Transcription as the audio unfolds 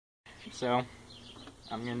So,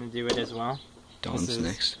 I'm gonna do it as well. Don's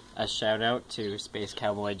next. A shout out to Space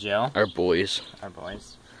Cowboy Joe. Our boys. Our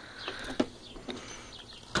boys.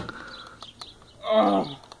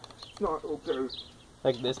 Oh, it's not okay.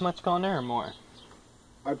 Like this much, Connor, or more?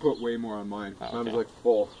 I put way more on mine. Oh, Mine was okay. like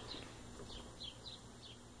full.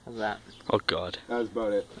 How's that? Oh God. That was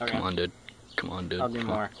about it. Okay. Come on, dude. Come on, dude. I'll do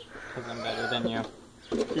more, because I'm better than you.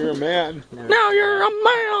 You're a man. Now you're a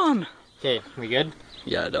man! Okay, we good?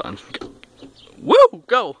 Yeah, Don. Woo!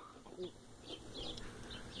 Go!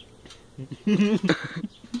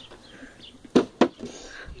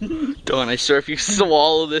 Don, I swear if you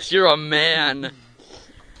swallow this, you're a man.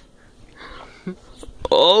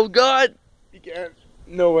 Oh God! You can't.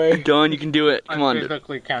 No way. Don, you can do it. Come on, I dude.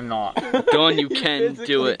 physically cannot. Don, you can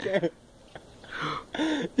do it. Spit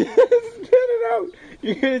it out.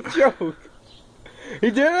 You're gonna choke. He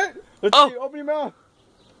did it. Let's Oh. see. Open your mouth.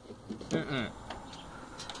 Mm-mm.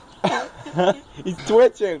 He's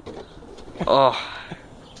twitching. Oh.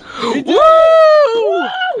 He did Woo!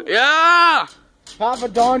 it. Yeah! Papa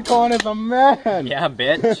Don Con is a man. Yeah,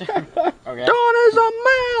 bitch. Okay. Don is a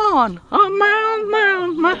man! A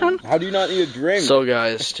man. How do you not need a drink? So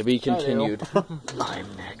guys, to be continued.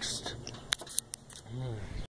 I'm next.